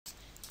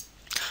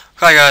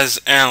Hi guys,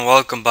 and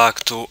welcome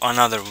back to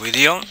another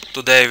video.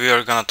 Today we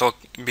are gonna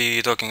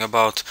be talking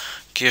about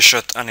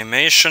Keyshot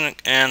animation,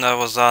 and I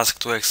was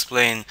asked to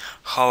explain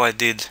how I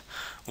did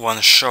one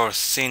short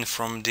scene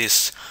from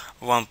this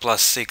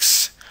Oneplus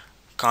 6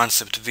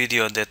 concept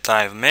video that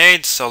I've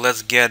made. So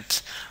let's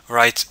get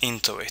right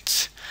into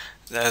it.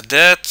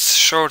 That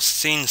short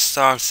scene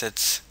starts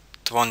at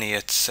 20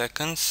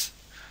 seconds,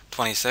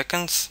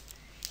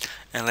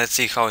 and let's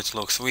see how it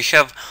looks. We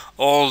have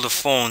all the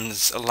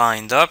phones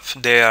lined up.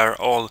 They are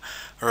all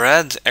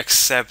red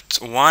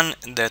except one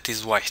that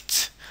is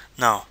white.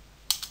 Now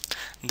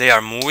they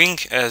are moving,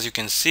 as you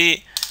can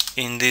see.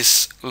 In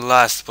this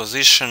last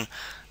position,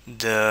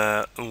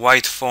 the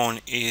white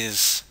phone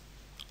is,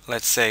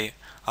 let's say,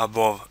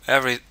 above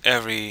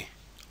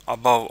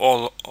above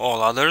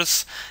all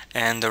others,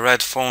 and the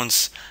red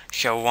phones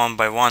have one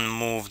by one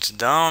moved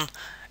down,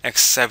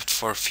 except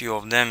for a few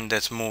of them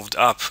that moved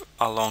up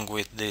along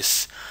with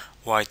this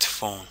white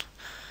phone.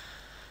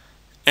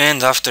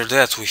 And after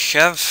that we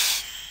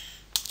have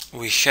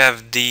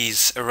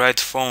these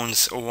red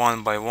phones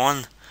one by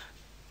one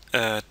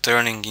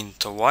turning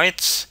into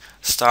white,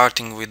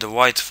 starting with the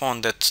white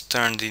phone that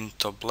turned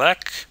into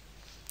black.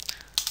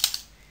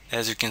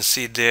 As you can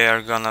see, they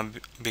are gonna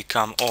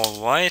become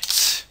all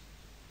white,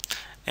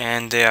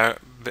 and they are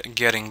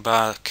getting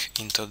back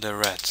into the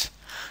red.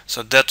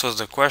 So that was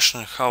the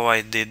question, how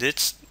I did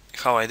it.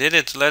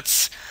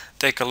 Let's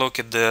take a look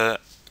at the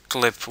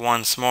clip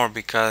once more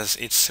because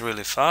it's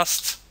really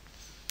fast.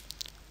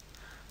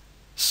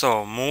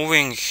 So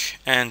moving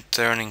and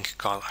turning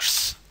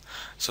colors.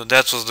 So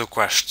that was the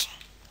question.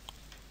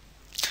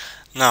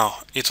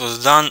 Now it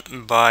was done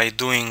by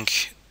doing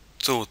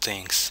two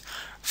things.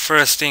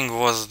 First thing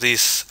was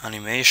this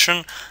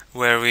animation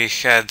where we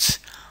had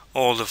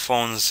all the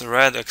phones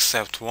red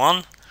except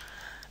one,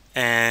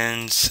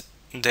 and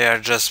they are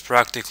just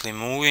practically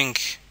moving,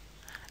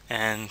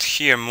 and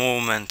here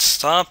movement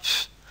stop,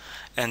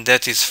 and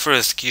that is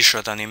first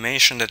keyshot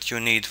animation that you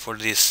need for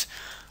this.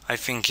 I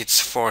think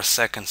it's 4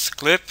 seconds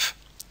clip.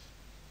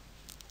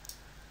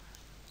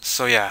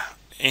 So yeah,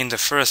 in the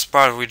first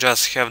part we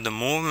just have the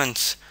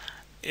movement,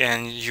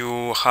 and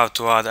you have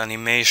to add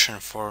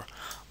animation for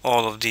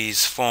all of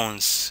these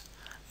phones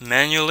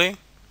manually,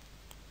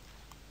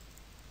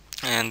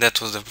 and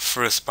that was the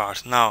first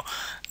part. Now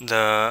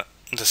the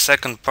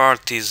second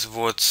part is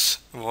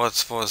what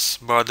was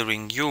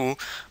bothering you,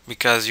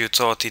 because you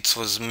thought it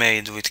was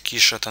made with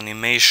keyshot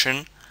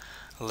animation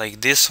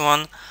like this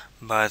one,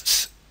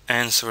 but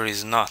answer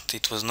is not.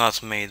 It was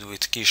not made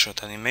with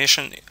keyshot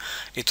animation,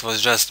 it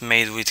was just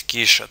made with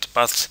keyshot.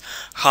 But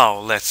how?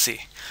 Let's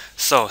see.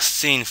 So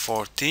scene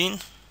 14,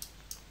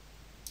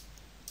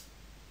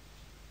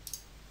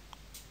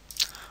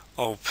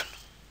 open.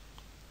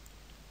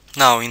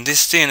 Now in this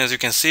scene, as you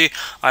can see,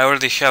 I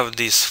already have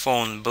this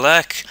phone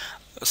black,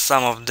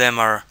 some of them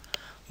are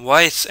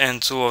white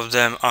and two of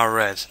them are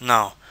red.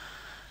 Now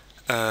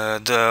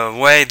the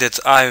way that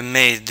I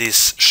made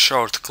this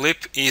short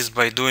clip is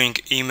by doing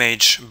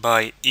image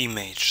by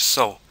image.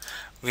 So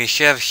we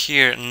have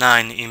here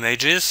 9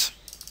 images,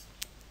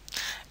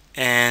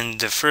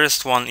 and the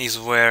first one is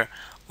where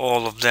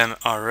all of them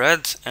are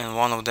red and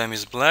one of them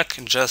is black,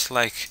 just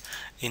like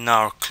in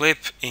our clip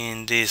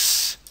in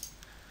this,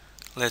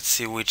 let's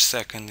see which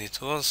second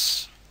it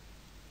was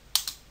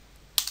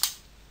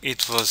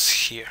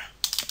here,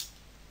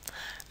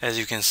 as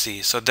you can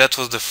see. So that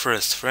was the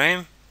first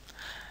frame,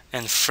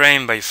 and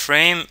frame by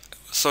frame,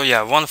 so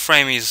yeah, one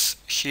frame is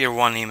here,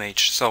 one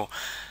image. So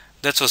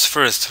that was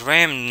first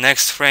frame.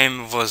 Next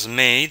frame was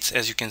made,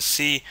 as you can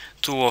see,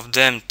 two of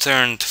them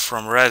turned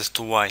from red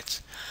to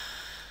white.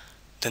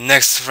 The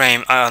next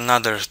frame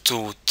another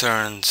two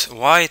turned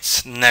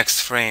white,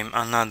 next frame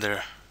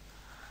another,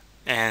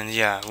 and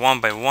yeah, one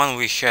by one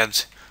we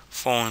had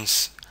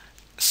phones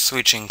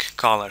switching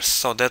colors.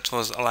 So that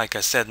was, like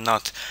I said,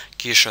 not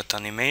keyshot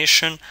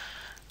animation.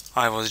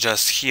 I was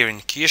just here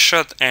in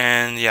keyshot,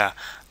 and yeah,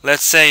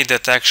 let's say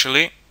that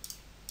actually,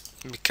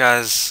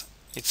 because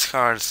it's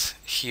hard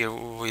here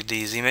with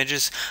these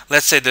images,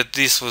 let's say that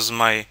this was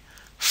my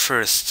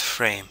first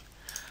frame.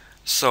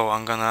 So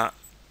I'm gonna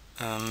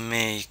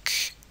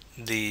make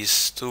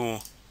these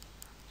two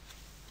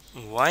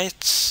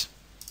whites.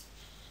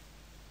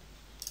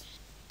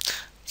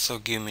 So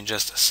give me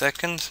just a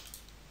second.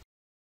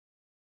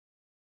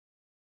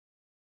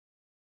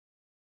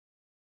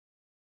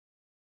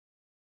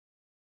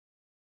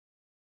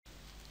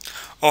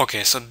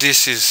 Okay, so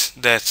this is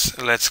that,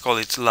 let's call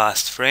it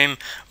last frame.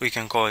 We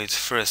can call it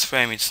first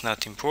frame, it's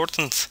not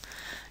important.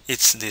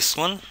 It's this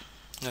one.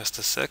 Just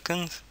a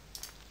second.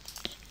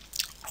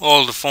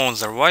 All the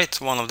phones are white,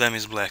 one of them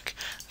is black.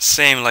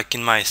 Same like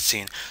in my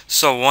scene.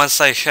 So once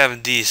I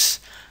have this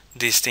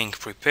thing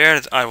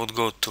prepared, I would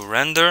go to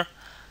render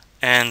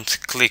and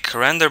click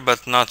render,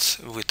 but not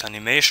with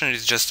animation,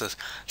 it's just a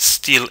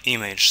still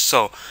image.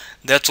 So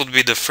that would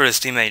be the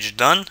first image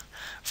done.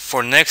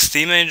 For next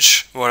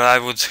image, what I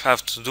would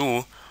have to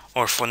do,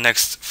 or for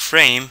next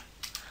frame,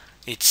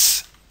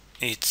 it's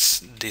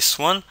this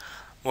one.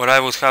 What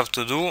I would have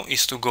to do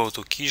is to go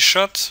to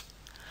Keyshot,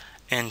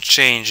 and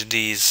change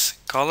these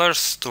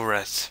colors to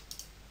red.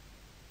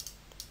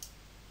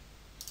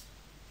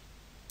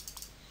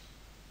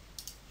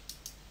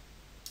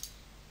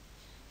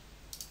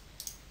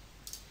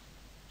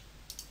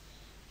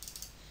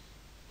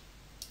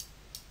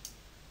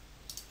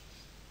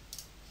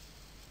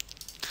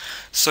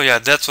 So yeah,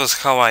 that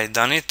was how I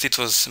done it. It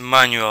was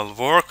manual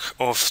work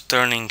of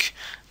turning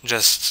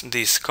just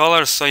these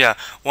colors. So yeah,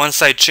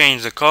 once I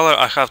change the color,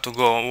 I have to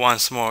go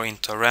once more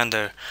into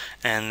render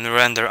and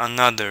render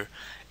another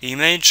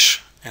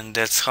image, and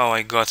that's how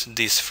I got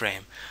this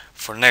frame.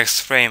 For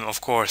next frame,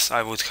 of course,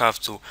 I would have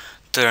to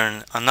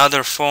turn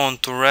another phone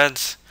to red,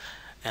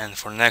 and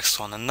for next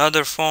one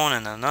another phone,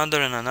 and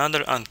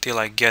another until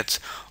I get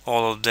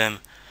all of them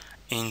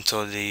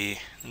into the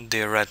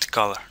red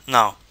color.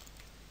 Now,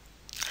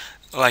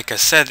 like I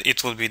said,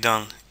 it will be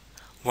done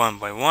one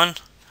by one.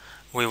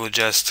 We will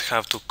just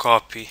have to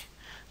copy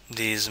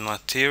these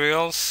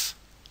materials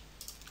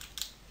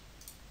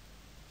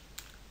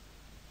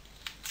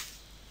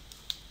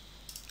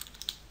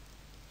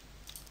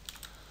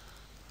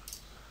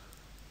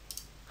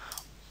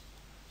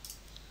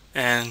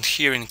and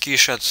here in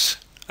Keyshot,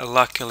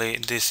 luckily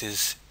this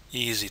is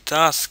easy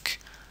task.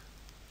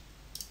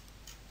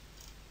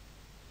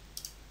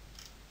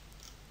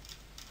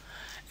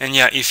 And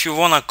yeah, if you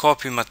wanna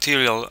copy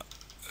material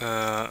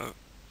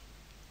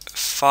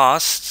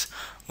fast,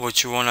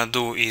 what you wanna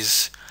do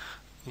is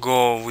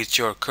go with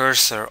your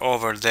cursor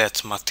over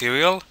that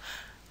material,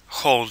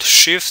 hold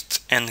shift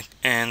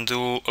and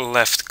do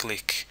left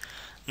click.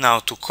 Now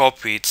to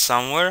copy it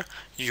somewhere,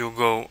 you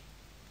go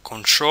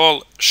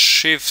control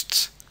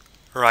shift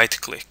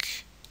right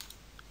click,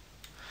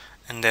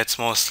 and that's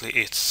mostly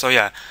it. So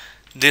yeah,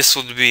 this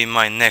would be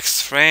my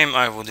next frame.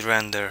 I would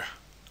render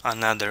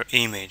another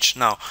image.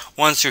 Now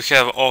once you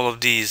have all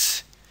of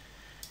these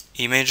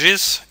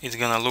images, it's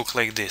gonna look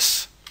like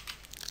this: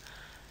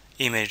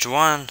 image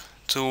 1,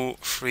 2,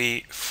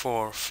 3,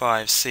 4,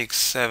 5, 6,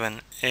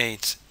 7,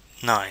 8,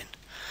 9.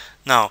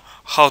 Now,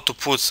 how to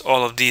put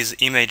all of these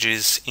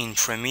images in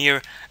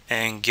Premiere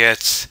and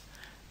get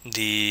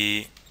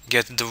the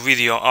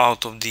video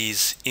out of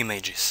these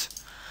images.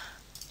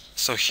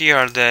 So here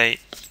are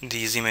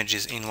these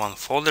images in one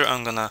folder.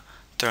 I'm gonna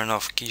turn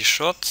off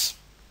Keyshots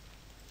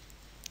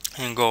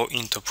and go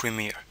into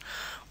Premiere.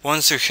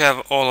 Once you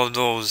have all of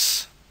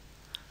those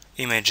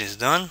images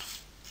done,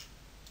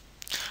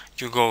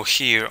 you go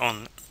here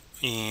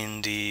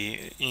in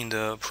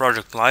the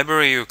project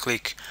library, you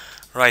click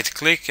right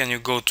click and you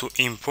go to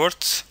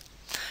import,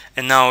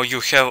 and now you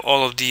have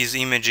all of these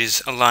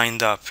images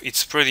lined up.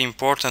 It's pretty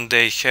important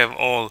they have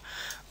all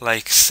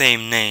like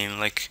same name,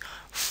 like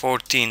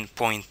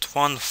 14.1,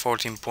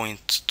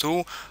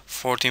 14.2,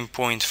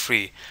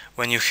 14.3.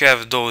 When you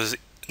have those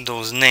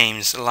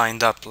names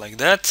lined up like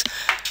that,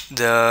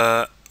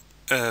 the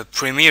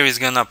Premiere is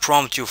gonna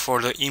prompt you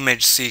for the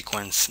image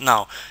sequence.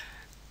 Now,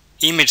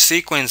 image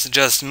sequence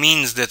just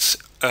means that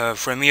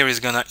Premiere is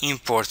gonna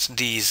import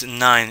these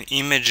 9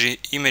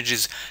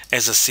 images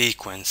as a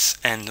sequence,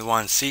 and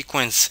one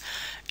sequence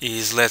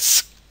is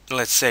let's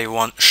say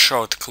one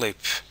short clip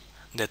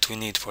that we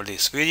need for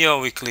this video.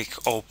 We click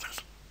open.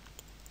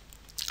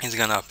 It's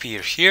gonna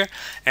appear here,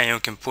 and you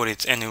can put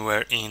it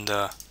anywhere in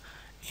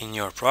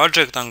your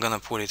project. I'm gonna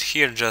put it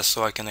here just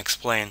so I can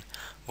explain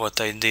what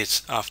I did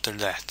after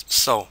that.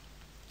 So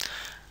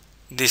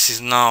this is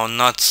now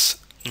not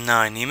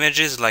 9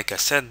 images. Like I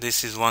said,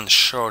 this is one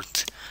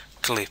short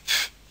clip.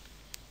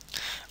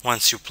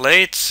 Once you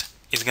play it,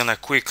 it's gonna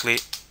quickly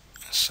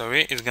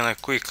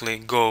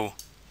go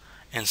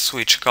and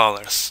switch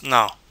colors.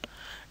 Now,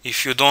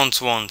 if you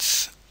don't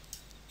want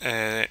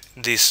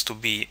this to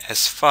be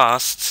as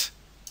fast,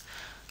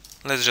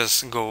 let's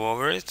just go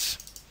over it.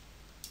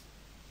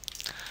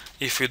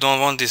 If you don't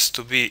want this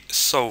to be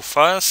so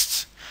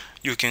fast,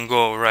 you can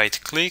go right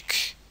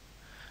click,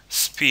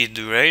 speed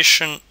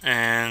duration,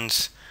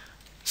 and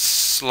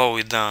slow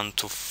it down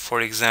to,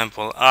 for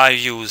example, I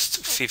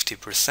used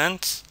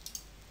 50%,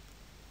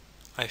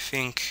 I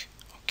think.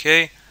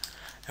 Okay,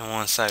 and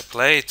once I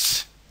play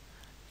it,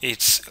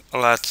 it's a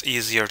lot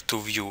easier to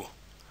view.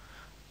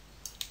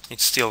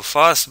 It's still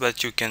fast,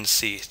 but you can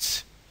see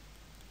it.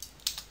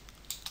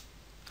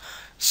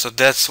 So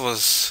that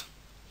was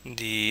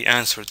the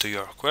answer to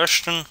your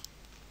question.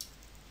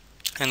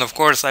 And of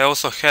course I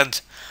also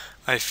had,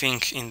 I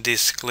think in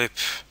this clip,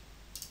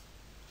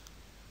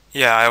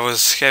 yeah, I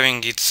was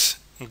having it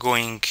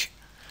going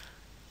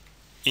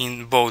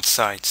in both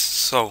sides.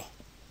 So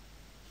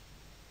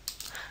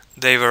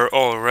they were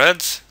all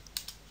red,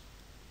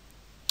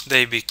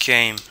 they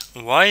became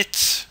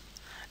white,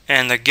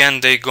 and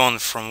again they gone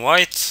from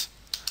white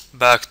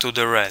back to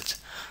the red.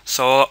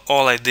 So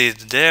all I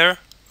did there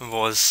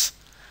was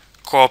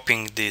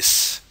copying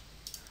this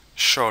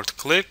short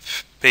clip,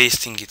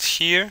 pasting it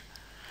here,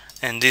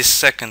 and this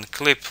second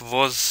clip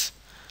was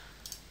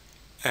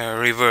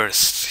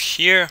reversed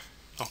here.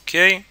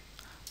 Okay,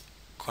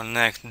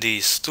 connect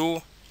these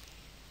two,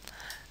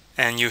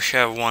 and you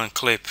have one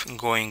clip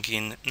going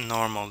in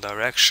normal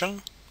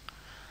direction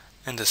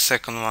and the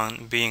second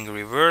one being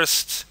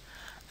reversed.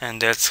 and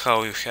that's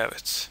how you have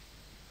it.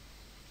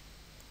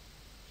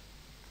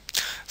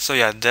 So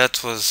yeah,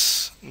 that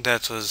was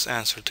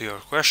answer to your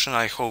question.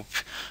 I hope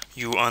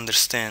you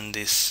understand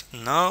this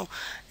now.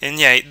 And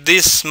yeah,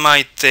 this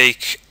might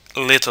take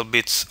a little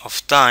bit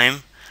of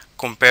time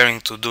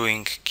comparing to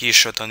doing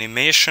keyshot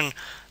animation.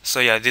 So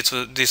yeah,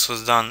 this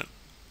was done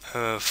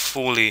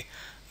fully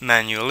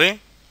manually,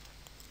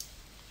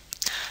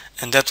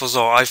 and that was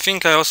all. I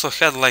think I also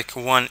had like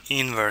one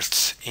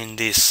invert in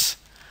this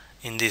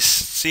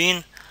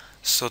scene.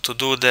 So to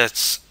do that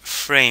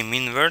frame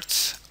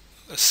invert,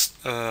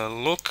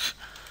 look,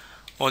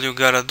 all you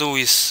gotta do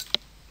is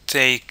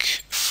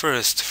take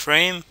first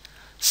frame,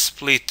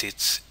 split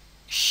it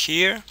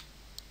here.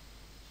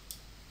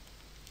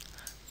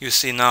 You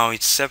see now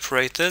it's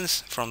separated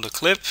from the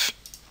clip,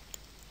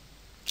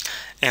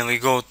 and we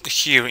go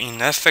here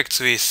in effects,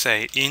 we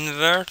say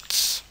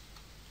invert,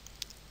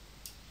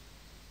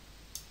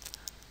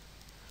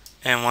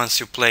 and once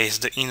you place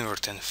the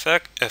invert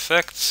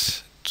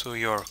effect to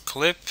your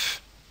clip,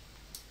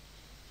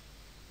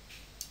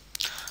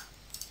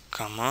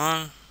 come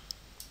on,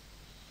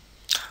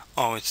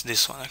 oh, it's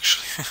this one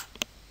actually.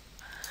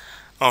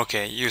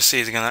 Okay, you see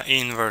it's gonna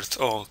invert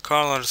all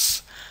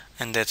colors,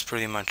 and that's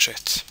pretty much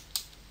it.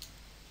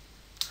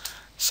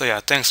 So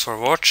yeah, thanks for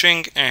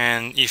watching,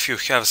 and if you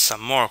have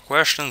some more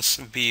questions,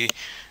 be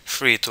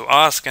free to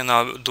ask and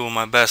I'll do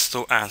my best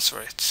to answer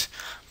it.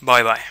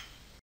 Bye bye.